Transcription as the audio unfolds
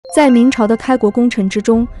在明朝的开国功臣之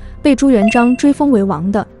中，被朱元璋追封为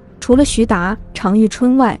王的，除了徐达、常遇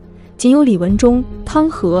春外，仅有李文忠、汤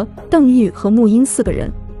和、邓愈和穆英4个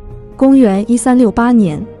人。公元1368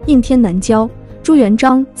年，应天南郊，朱元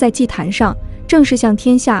璋在祭坛上正式向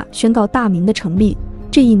天下宣告大明的成立。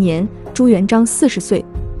这一年，朱元璋40岁。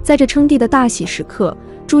在这称帝的大喜时刻，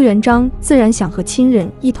朱元璋自然想和亲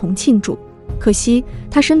人一同庆祝。可惜，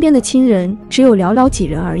他身边的亲人只有寥寥几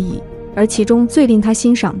人而已。而其中最令他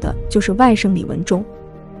欣赏的就是外甥李文忠。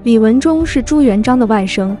李文忠是朱元璋的外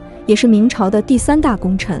甥，也是明朝的第3大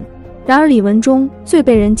功臣。然而李文忠最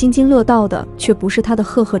被人津津乐道的却不是他的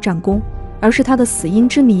赫赫战功，而是他的死因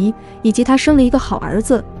之谜，以及他生了一个好儿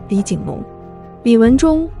子李景龙。李文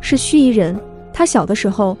忠是盱眙人，他小的时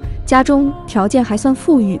候家中条件还算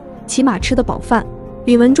富裕，起码吃得饱饭。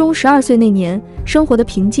李文忠12岁那年，生活的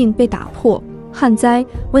平静被打破，旱灾、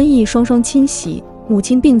瘟疫双双侵袭，母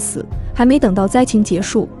亲病死，还没等到灾情结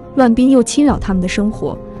束，乱兵又侵扰他们的生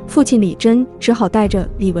活，父亲李真只好带着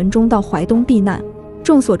李文忠到淮东避难。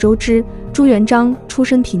众所周知，朱元璋出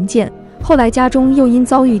身贫贱，后来家中又因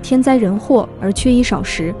遭遇天灾人祸而缺衣少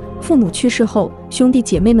食，父母去世后，兄弟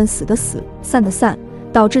姐妹们死的死，散的散，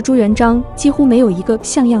导致朱元璋几乎没有一个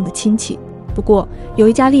像样的亲戚。不过有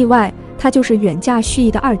一家例外，她就是远嫁盱眙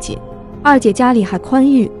的二姐。二姐家里还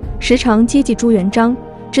宽裕，时常接济朱元璋，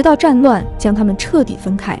直到战乱将他们彻底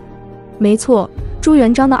分开。没错，朱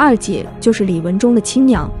元璋的二姐就是李文忠的亲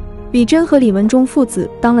娘。李真和李文忠父子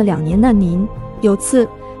当了2年难民。有次，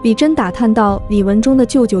李真打探到李文忠的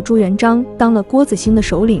舅舅朱元璋当了郭子兴的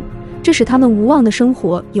首领，这使他们无望的生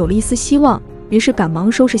活有了一丝希望，于是赶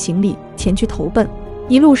忙收拾行李前去投奔。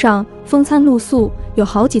一路上风餐露宿，有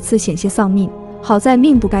好几次险些丧命，好在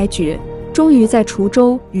命不该绝，终于在滁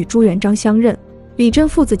州与朱元璋相认。李真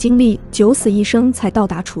父子经历9死1生才到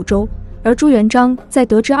达滁州，而朱元璋在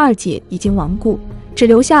得知二姐已经亡故，只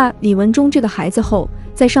留下李文忠这个孩子后，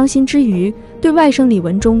在伤心之余，对外甥李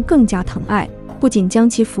文忠更加疼爱，不仅将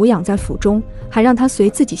其抚养在府中，还让他随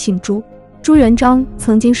自己姓朱。朱元璋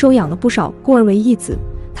曾经收养了不少孤儿为义子，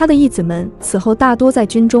他的义子们此后大多在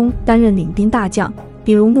军中担任领兵大将，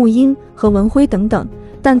比如穆英和文辉等等。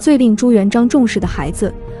但最令朱元璋重视的孩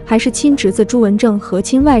子，还是亲侄子朱文正和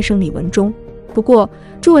亲外甥李文忠。不过，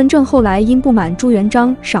朱文正后来因不满朱元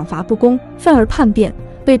勋赏罚不公，愤而叛变，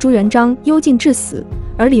被朱元璋幽禁致死。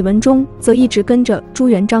而李文忠则一直跟着朱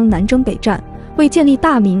元璋南征北战，为建立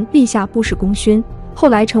大明立下不世功勋，后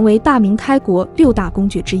来成为大明开国6大公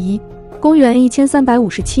爵之一。公元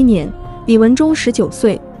1357年，李文忠19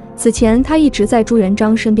岁，此前他一直在朱元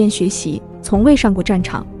璋身边学习，从未上过战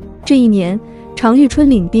场。这一年，常遇春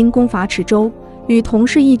领兵攻伐池州，与同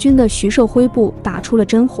是义军的徐寿辉部打出了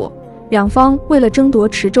真火，两方为了争夺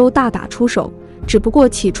池州大打出手，只不过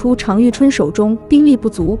起初常遇春手中兵力不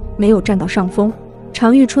足，没有占到上风。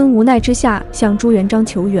常遇春无奈之下向朱元璋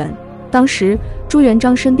求援，当时朱元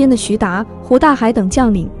璋身边的徐达、胡大海等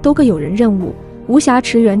将领都各有人任务，无暇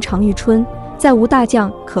驰援常遇春。在无大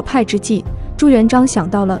将可派之际，朱元璋想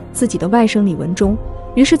到了自己的外甥李文忠，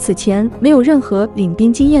于是此前没有任何领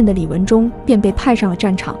兵经验的李文忠便被派上了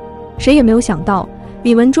战场。谁也没有想到，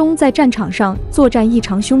李文忠在战场上作战异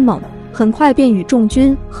常凶猛，很快便与众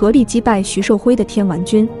军合力击败徐寿辉的天完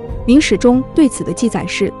军。明史中对此的记载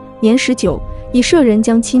是：年19，以舍人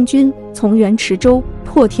将亲军从援池州，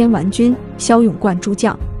破天完军，骁勇冠诸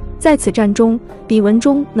将。在此战中，李文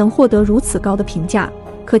忠能获得如此高的评价，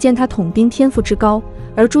可见他统兵天赋之高。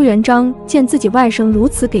而朱元璋见自己外甥如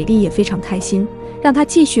此给力，也非常开心，让他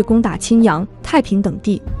继续攻打青阳、太平等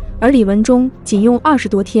地。而李文忠仅用20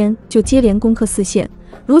多天就接连攻克4县，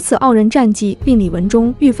如此傲人战绩令李文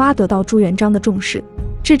忠愈发得到朱元璋的重视。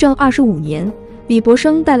至正25年，李伯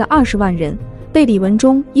升带了20万人，被李文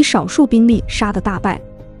忠以少数兵力杀得大败。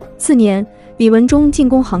次年，李文忠进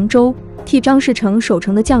攻杭州，替张士诚守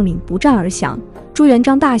城的将领不战而降。朱元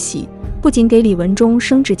璋大喜，不仅给李文忠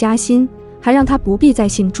升职加薪，还让他不必再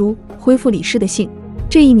姓朱，恢复李氏的姓。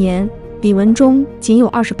这一年，李文忠仅有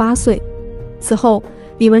28岁。此后，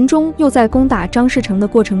李文忠又在攻打张士诚的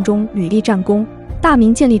过程中屡立战功。大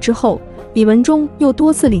明建立之后，李文忠又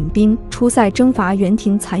多次领兵出塞征伐元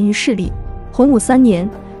廷残余势力。洪武3年，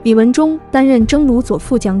李文忠担任征虏左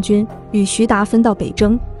副将军，与徐达分道北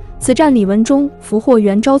征。此战，李文忠俘获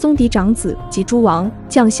元昭宗嫡长子及诸王、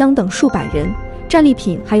将相等数百人，战利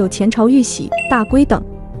品还有前朝玉玺、大圭等。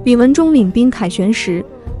李文忠领兵凯旋时，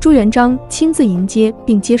朱元璋亲自迎接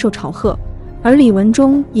并接受朝贺，而李文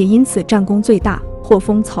忠也因此战功最大，获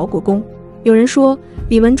封曹国公。有人说，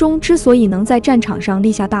李文忠之所以能在战场上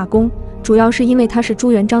立下大功，主要是因为他是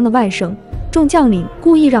朱元璋的外甥，众将领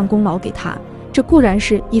故意让功劳给他，这固然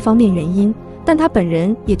是一方面原因，但他本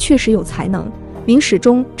人也确实有才能。明史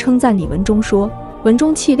中称赞李文忠说：“文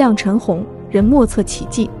忠气量陈宏，人莫测其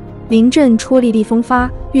技。临阵戳立立风发，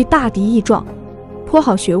遇大敌益壮，颇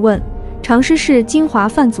好学问。常师事金华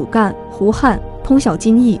范祖干、胡汉，通晓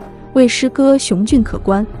经义，为诗歌雄峻可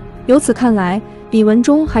观。”由此看来，李文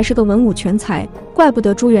忠还是个文武全才，怪不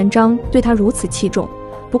得朱元璋对他如此器重。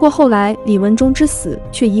不过后来李文忠之死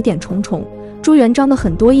却疑点重重，朱元璋的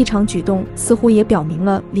很多异常举动似乎也表明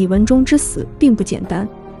了李文忠之死并不简单。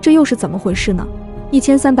这又是怎么回事呢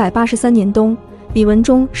？1383年冬，李文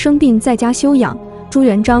忠生病在家休养，朱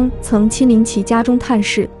元璋曾亲临其家中探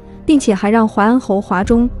视，并且还让淮安侯华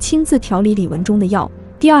忠亲自调理李文忠的药。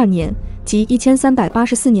第二年，即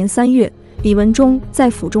1384年3月，李文忠在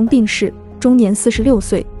府中病逝，终年46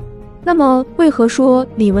岁。那么，为何说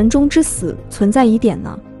李文忠之死存在疑点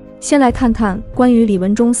呢？先来看看关于李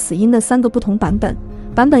文忠死因的3个不同版本。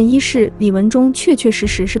版本1是李文忠确确实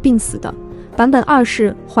实是病死的。版本2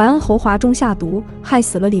是淮安侯华忠下毒害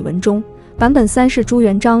死了李文忠。版本3是朱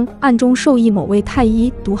元璋暗中授意某位太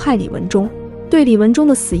医毒害李文忠。对李文忠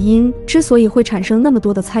的死因之所以会产生那么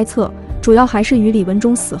多的猜测，主要还是与李文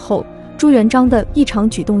忠死后朱元璋的异常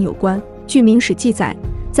举动有关。据明史记载，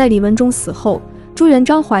在李文忠死后，朱元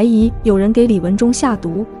璋怀疑有人给李文忠下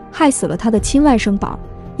毒，害死了他的亲外甥宝，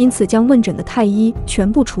因此将问诊的太医全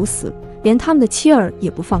部处死，连他们的妻儿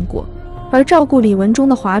也不放过。而照顾李文忠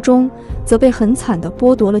的华忠则被很惨地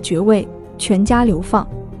剥夺了爵位，全家流放。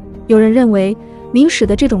有人认为，明史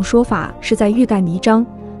的这种说法是在欲盖弥彰，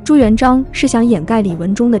朱元璋是想掩盖李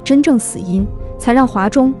文忠的真正死因，才让华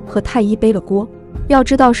忠和太医背了锅。要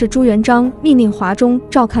知道，是朱元璋命令华忠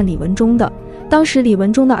照看李文忠的。当时李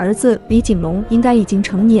文忠的儿子李景龙应该已经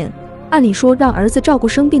成年，按理说让儿子照顾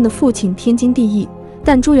生病的父亲天经地义，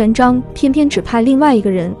但朱元璋偏偏只派另外一个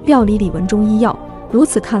人料理李文忠医药。如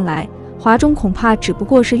此看来，华忠恐怕只不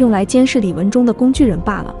过是用来监视李文忠的工具人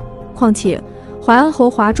罢了。况且淮安侯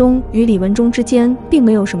华忠与李文忠之间并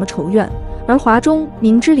没有什么仇怨，而华忠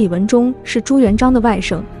明知李文忠是朱元璋的外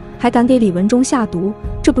甥，还敢给李文忠下毒，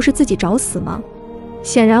这不是自己找死吗？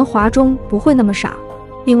显然华忠不会那么傻。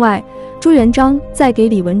另外，朱元璋在给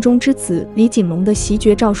李文忠之子李景龙的袭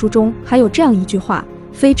爵诏书中还有这样一句话：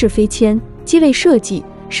非制非谦，积累社稷，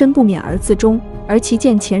身不免而自忠，而其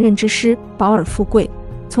见前人之师，保尔富贵。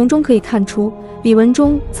从中可以看出，李文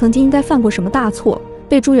忠曾经应该犯过什么大错，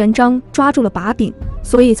被朱元璋抓住了把柄，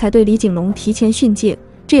所以才对李景龙提前训诫。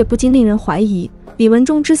这也不禁令人怀疑，李文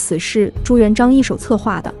忠之死是朱元璋一手策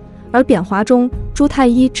划的，而贬华忠、朱太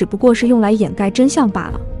医只不过是用来掩盖真相罢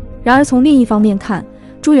了。然而从另一方面看，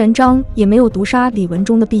朱元璋也没有毒杀李文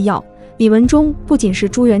忠的必要。李文忠不仅是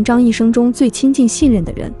朱元璋一生中最亲近信任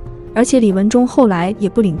的人，而且李文忠后来也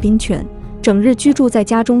不领兵权，整日居住在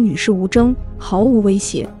家中，与世无争，毫无威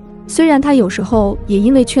胁。虽然他有时候也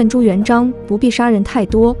因为劝朱元璋不必杀人太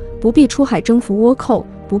多，不必出海征服倭寇，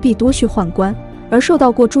不必多去宦官，而受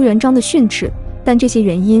到过朱元璋的训斥，但这些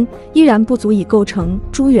原因依然不足以构成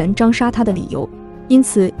朱元璋杀他的理由。因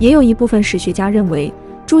此，也有一部分史学家认为，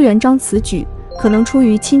朱元璋此举可能出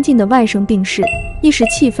于亲近的外甥病逝，一时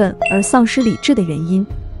气愤而丧失理智的原因。